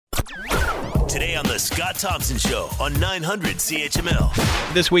Today on The Scott Thompson Show on 900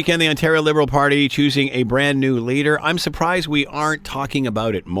 CHML. This weekend, the Ontario Liberal Party choosing a brand new leader. I'm surprised we aren't talking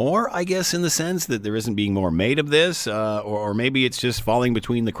about it more, I guess, in the sense that there isn't being more made of this, or maybe it's just falling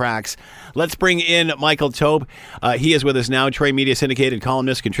between the cracks. Let's bring in Michael Tuabe. He is with us now, Troy Media syndicated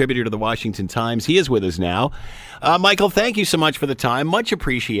columnist, contributor to the Washington Times. He is with us now. Michael, thank you so much for the time. Much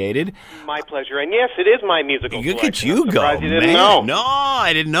appreciated. My pleasure. And yes, it is my musical Look selection. at you go, You didn't man. know. No,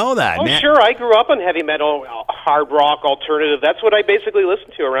 I didn't know that. Oh, man. sure. I grew up on heavy metal, hard rock, alternative. That's what I basically listen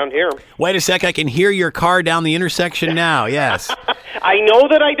to around here. Wait a sec. I can hear your car down the intersection now. Yes. I know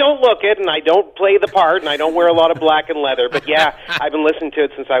that I don't look it, and I don't play the part, and I don't wear a lot of black and leather. But yeah, I've been listening to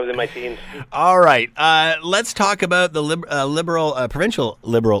it since I was in my teens. All right. Let's talk about the provincial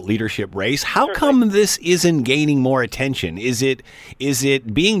Liberal leadership race. How come this isn't gaining more attention? Is it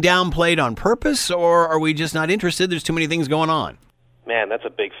being downplayed on purpose, or are we just not interested? There's too many things going on. Man, that's a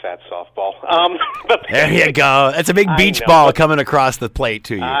big fat softball. There you go. That's a big beach ball coming across the plate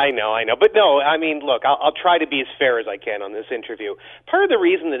to you. I know. But no, I mean, look, I'll try to be as fair as I can on this interview. Part of the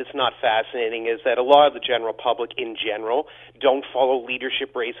reason that it's not fascinating is that a lot of the general public in general don't follow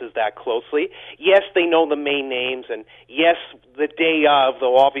leadership races that closely. Yes, they know the main names, and yes, the day of,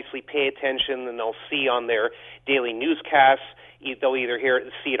 they'll obviously pay attention, and they'll see on their daily newscasts. They'll either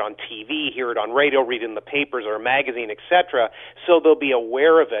see it on TV, hear it on radio, read it in the papers or a magazine, etc., so they'll be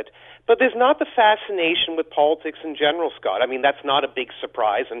aware of it. But there's not the fascination with politics in general, Scott. I mean, that's not a big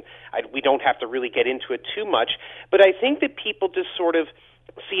surprise, and we don't have to really get into it too much. But I think that people just sort of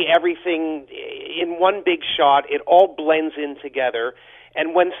see everything in one big shot. It all blends in together.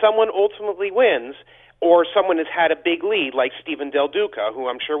 And when someone ultimately wins, or someone has had a big lead, like Stephen Del Duca, who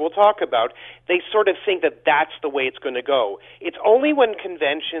I'm sure we'll talk about, they sort of think that that's the way it's going to go. It's only when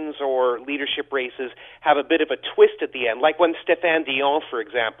conventions or leadership races have a bit of a twist at the end, like when Stéphane Dion, for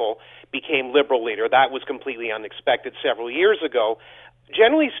example, became Liberal leader. That was completely unexpected several years ago.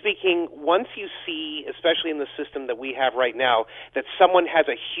 Generally speaking, once you see, especially in the system that we have right now, that someone has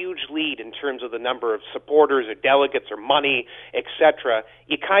a huge lead in terms of the number of supporters or delegates or money, etc.,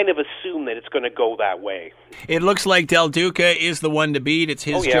 you kind of assume that it's going to go that way. It looks like Del Duca is the one to beat. It's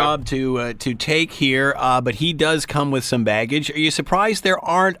his job to take here, but he does come with some baggage. Are you surprised there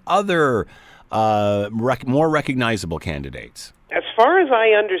aren't other more recognizable candidates? As far as I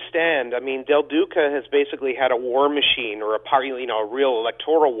understand, I mean, Del Duca has basically had a war machine or a real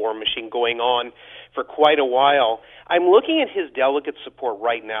electoral war machine going on for quite a while. I'm looking at his delegate support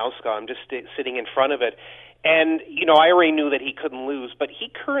right now, Scott. I'm just sitting in front of it. And, I already knew that he couldn't lose, but he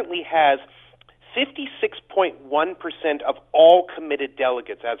currently has 56.1% of all committed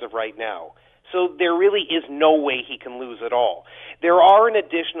delegates as of right now. So there really is no way he can lose at all. There are an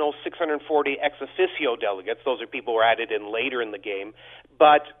additional 640 ex officio delegates. Those are people who are added in later in the game.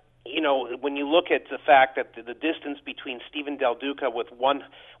 But, when you look at the fact that the distance between Stephen Del Duca with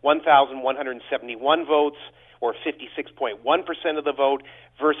 1,171 votes, or 56.1% of the vote,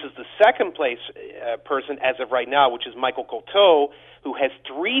 versus the second place person as of right now, which is Michael Tuabe, who has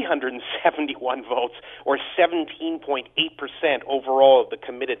 371 votes, or 17.8% overall of the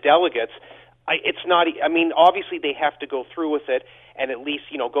committed delegates. It's not. I mean, obviously they have to go through with it and at least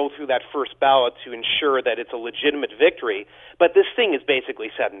go through that first ballot to ensure that it's a legitimate victory. But this thing is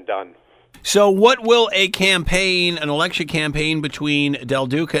basically said and done. So, what will an election campaign between Del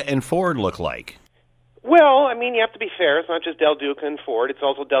Duca and Ford look like? Well, I mean, you have to be fair. It's not just Del Duca and Ford. It's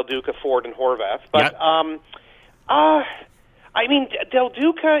also Del Duca, Ford, and Horvath. But I mean, Del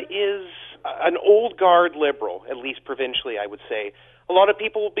Duca is an old guard liberal, at least provincially, I would say. A lot of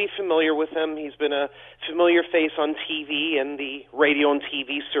people will be familiar with him. He's been a familiar face on TV and the radio and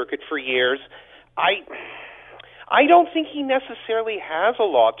TV circuit for years. I don't think he necessarily has a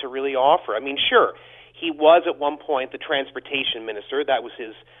lot to really offer. I mean, sure, he was at one point the transportation minister. That was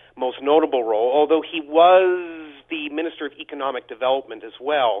his most notable role, although he was the Minister of Economic Development as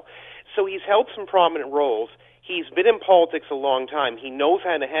well. So he's held some prominent roles. He's been in politics a long time. He knows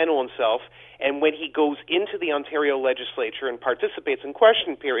how to handle himself, and when he goes into the Ontario legislature and participates in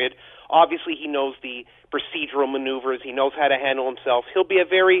question period, obviously he knows the procedural maneuvers. He knows how to handle himself. He'll be a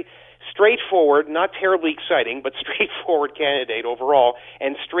very straightforward, not terribly exciting, but straightforward candidate overall,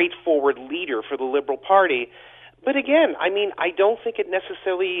 and straightforward leader for the Liberal Party. But again, I mean, I don't think it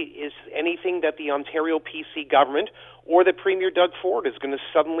necessarily is anything that the Ontario PC government or the Premier Doug Ford is going to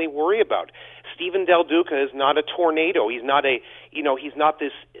suddenly worry about. Stephen Del Duca is not a tornado. He's not he's not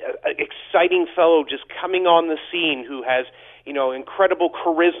this exciting fellow just coming on the scene who has, incredible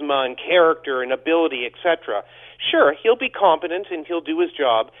charisma and character and ability, etc. Sure, he'll be competent and he'll do his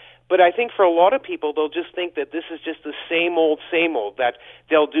job, But I think for a lot of people, they'll just think that this is just the same old, that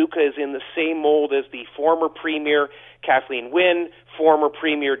Del Duca is in the same mold as the former Premier Kathleen Wynne, former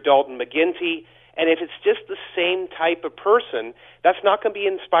Premier Dalton McGuinty. And if it's just the same type of person, that's not going to be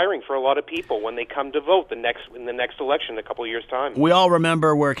inspiring for a lot of people when they come to vote in the next election in a couple of years' time. We all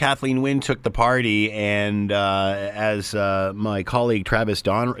remember where Kathleen Wynne took the party, and as my colleague Travis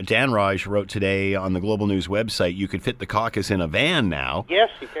Danraj wrote today on the Global News website, you could fit the caucus in a van now. Yes,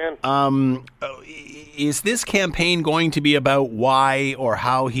 you can. Is this campaign going to be about why or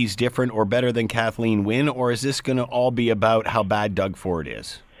how he's different or better than Kathleen Wynne, or is this going to all be about how bad Doug Ford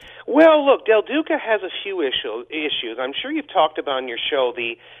is? Well, look, Del Duca has a few issues. I'm sure you've talked about on your show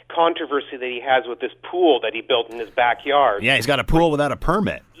the controversy that he has with this pool that he built in his backyard. Yeah, he's got a pool without a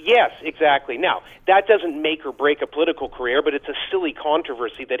permit. Yes, exactly. Now, that doesn't make or break a political career, but it's a silly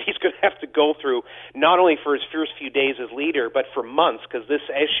controversy that he's going to have to go through not only for his first few days as leader, but for months, because this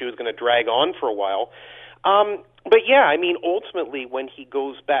issue is going to drag on for a while. But yeah, I mean, ultimately, when he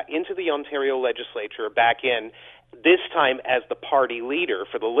goes back into the Ontario legislature, back in, this time as the party leader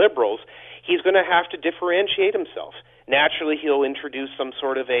for the Liberals, he's going to have to differentiate himself. Naturally, he'll introduce some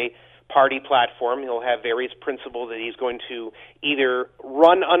sort of a party platform. He'll have various principles that he's going to either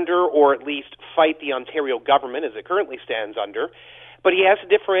run under or at least fight the Ontario government as it currently stands under. But he has to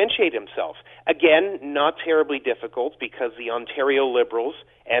differentiate himself. Again, not terribly difficult because the Ontario Liberals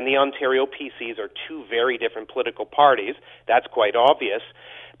and the Ontario PCs are two very different political parties. That's quite obvious.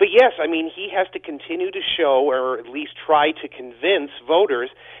 But yes, I mean, he has to continue to show, or at least try to convince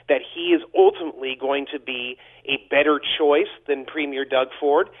voters that he is ultimately going to be a better choice than Premier Doug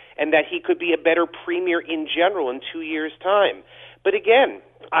Ford, and that he could be a better premier in general in 2 years' time. But again,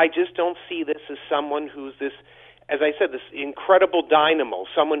 I just don't see this as someone who's this, as I said, this incredible dynamo,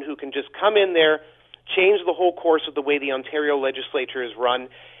 someone who can just come in there, change the whole course of the way the Ontario legislature is run,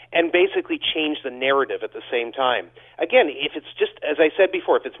 and basically change the narrative at the same time. Again, if it's just, as I said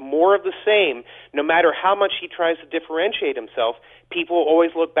before, if it's more of the same, no matter how much he tries to differentiate himself, people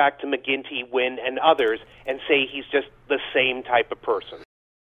always look back to McGuinty, Wynne, and others and say he's just the same type of person.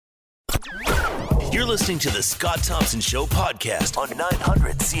 You're listening to the Scott Thompson Show podcast on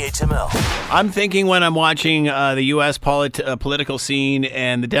 900 CHML. I'm thinking when I'm watching the U.S. political scene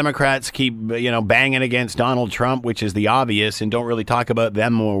and the Democrats keep, banging against Donald Trump, which is the obvious, and don't really talk about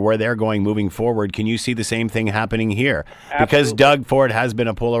them or where they're going moving forward. Can you see the same thing happening here? Absolutely. Because Doug Ford has been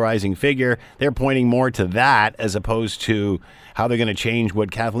a polarizing figure. They're pointing more to that as opposed to how they're going to change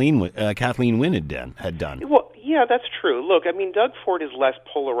what Kathleen Wynne had done. Well, yeah, that's true. Look, I mean, Doug Ford is less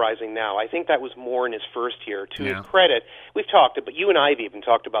polarizing now. I think that was more in his first year. To his credit, we've talked about, you and I have even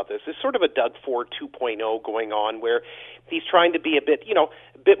talked about this. There's sort of a Doug Ford 2.0 going on where he's trying to be a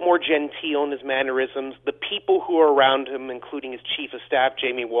bit more genteel in his mannerisms. The people who are around him, including his chief of staff,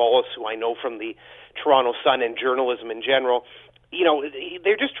 Jamie Wallace, who I know from the Toronto Sun and journalism in general,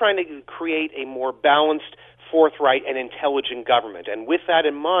 they're just trying to create a more balanced, forthright, and intelligent government. And with that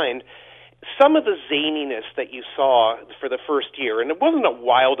in mind, some of the zaniness that you saw for the first year, and it wasn't a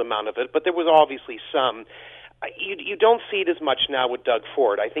wild amount of it, but there was obviously some, you don't see it as much now with Doug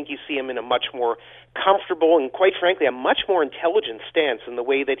Ford. I think you see him in a much more comfortable and, quite frankly, a much more intelligent stance in the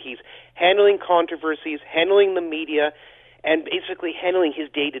way that he's handling controversies, handling the media, and basically handling his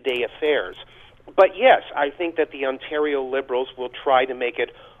day-to-day affairs. But yes, I think that the Ontario Liberals will try to make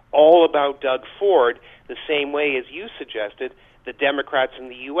it all about Doug Ford the same way as you suggested the Democrats in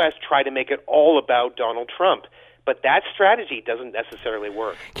the U.S. try to make it all about Donald Trump. But that strategy doesn't necessarily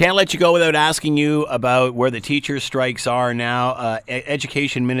work. Can't let you go without asking you about where the teachers' strikes are now.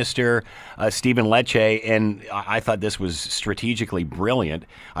 Education Minister Stephen Lecce, and I thought this was strategically brilliant.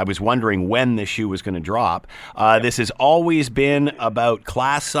 I was wondering when this shoe was going to drop. This has always been about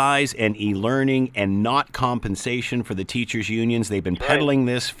class size and e-learning and not compensation for the teachers' unions. They've been peddling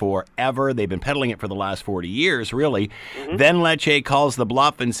this forever. They've been peddling it for the last 40 years, really. Mm-hmm. Then Lecce calls the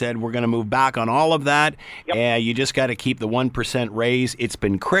bluff and said, we're going to move back on all of that. You just got to keep the 1% raise. It's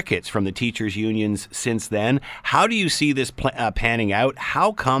been crickets from the teachers' unions since then. How do you see this panning out?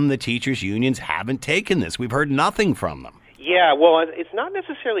 How come the teachers' unions haven't taken this? We've heard nothing from them. Yeah, well, it's not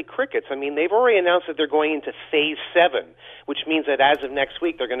necessarily crickets. I mean, they've already announced that they're going into Phase 7, which means that as of next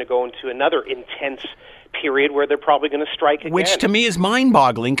week, they're going to go into another intense period where they're probably going to strike again. Which to me is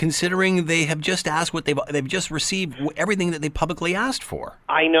mind-boggling, considering they have just asked what they've just received everything that they publicly asked for.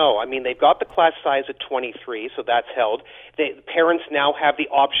 I know. I mean, they've got the class size at 23, so that's held. Parents now have the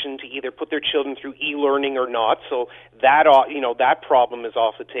option to either put their children through e-learning or not, so that that problem is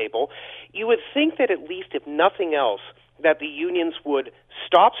off the table. You would think that at least, if nothing else, that the unions would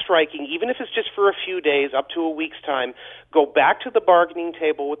stop striking, even if it's just for a few days, up to a week's time, go back to the bargaining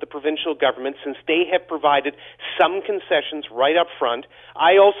table with the provincial government since they have provided some concessions right up front.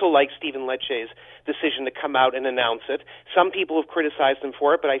 I also like Stephen Lecce's decision to come out and announce it. Some people have criticized him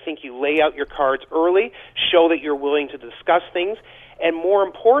for it, but I think you lay out your cards early, show that you're willing to discuss things, and more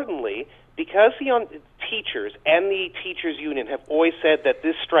importantly, because the teachers and the teachers union have always said that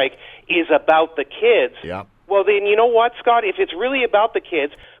this strike is about the kids, well then you know what, Scott, if it's really about the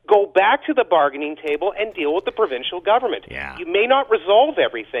kids, go back to the bargaining table and deal with the provincial government. You may not resolve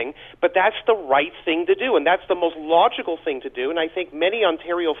everything, but that's the right thing to do, and that's the most logical thing to do, and I think many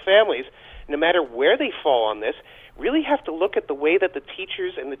Ontario families, no matter where they fall on this, really have to look at the way that the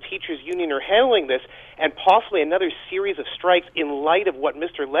teachers and the teachers union are handling this and possibly another series of strikes in light of what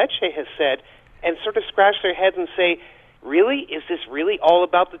Mr. Lecce has said and sort of scratch their heads and say, really, is this really all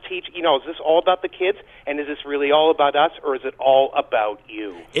about the is this all about the kids, and is this really all about us, or is it all about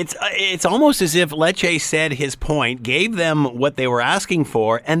you? It's almost as if Lecce said his point, gave them what they were asking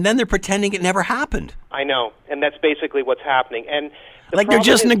for, and then they're pretending it never happened. I know, and that's basically what's happening. And they're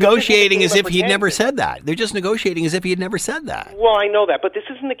just negotiating as if he'd never said that. They're just negotiating as if he had never said that. Well, I know that, but this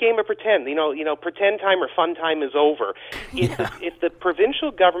isn't a game of pretend. Pretend time or fun time is over. If the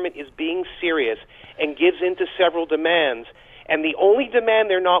provincial government is being serious and gives into several demands, and the only demand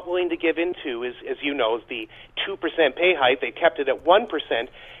they're not willing to give into is, as you know, is the 2% pay hike. They kept it at 1%.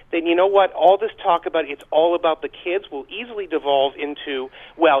 Then you know what? All this talk about it's all about the kids will easily devolve into,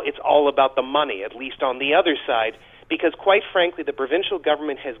 well, it's all about the money, at least on the other side. Because quite frankly, the provincial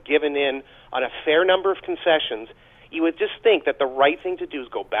government has given in on a fair number of concessions. You would just think that the right thing to do is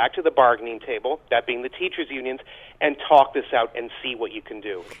go back to the bargaining table, that being the teachers' unions, and talk this out and see what you can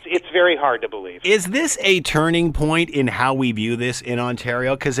do. It's very hard to believe. Is this a turning point in how we view this in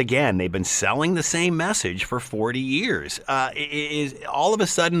Ontario? Because, again, they've been selling the same message for 40 years. Is all of a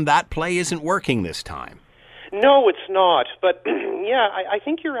sudden that play isn't working this time? No, it's not. But, yeah, I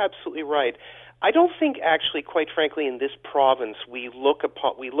think you're absolutely right. I don't think, actually, quite frankly, in this province, we look at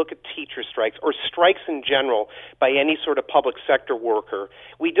teacher strikes or strikes in general by any sort of public sector worker.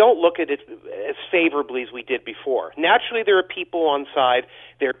 We don't look at it as favorably as we did before. Naturally, there are people on side.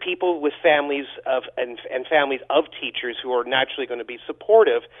 There are people with families and families of teachers who are naturally going to be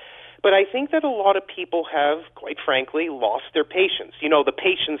supportive. But I think that a lot of people have, quite frankly, lost their patience. The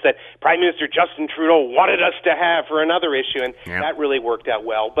patience that Prime Minister Justin Trudeau wanted us to have for another issue, and that really worked out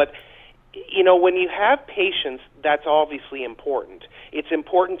well. But when you have patience, that's obviously important. It's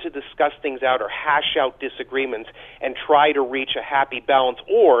important to discuss things out or hash out disagreements and try to reach a happy balance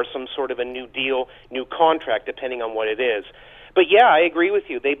or some sort of a new deal, new contract, depending on what it is. But yeah, I agree with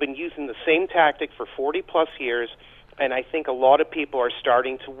you. They've been using the same tactic for 40-plus years, and I think a lot of people are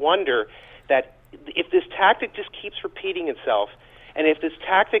starting to wonder that if this tactic just keeps repeating itself, and if this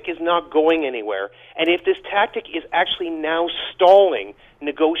tactic is not going anywhere, and if this tactic is actually now stalling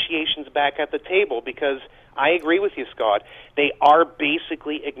negotiations back at the table, because I agree with you, Scott, they are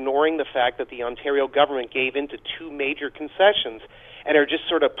basically ignoring the fact that the Ontario government gave in to two major concessions and are just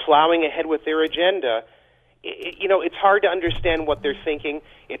sort of plowing ahead with their agenda. It's hard to understand what they're thinking.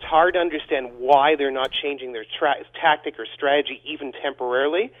 It's hard to understand why they're not changing their tactic or strategy even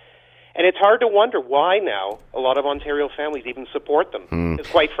temporarily. And it's hard to wonder why now a lot of Ontario families even support them. Because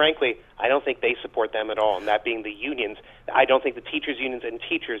quite frankly, I don't think they support them at all, and that being the unions. I don't think the teachers' unions and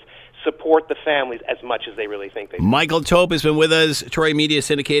teachers support the families as much as they really think they do. Michael Tuabe has been with us, Troy Media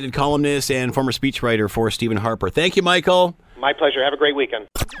syndicated columnist and former speechwriter for Stephen Harper. Thank you, Michael. My pleasure. Have a great weekend.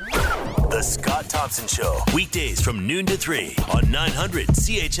 The Scott Thompson Show, weekdays from noon to 3 on 900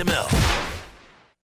 CHML.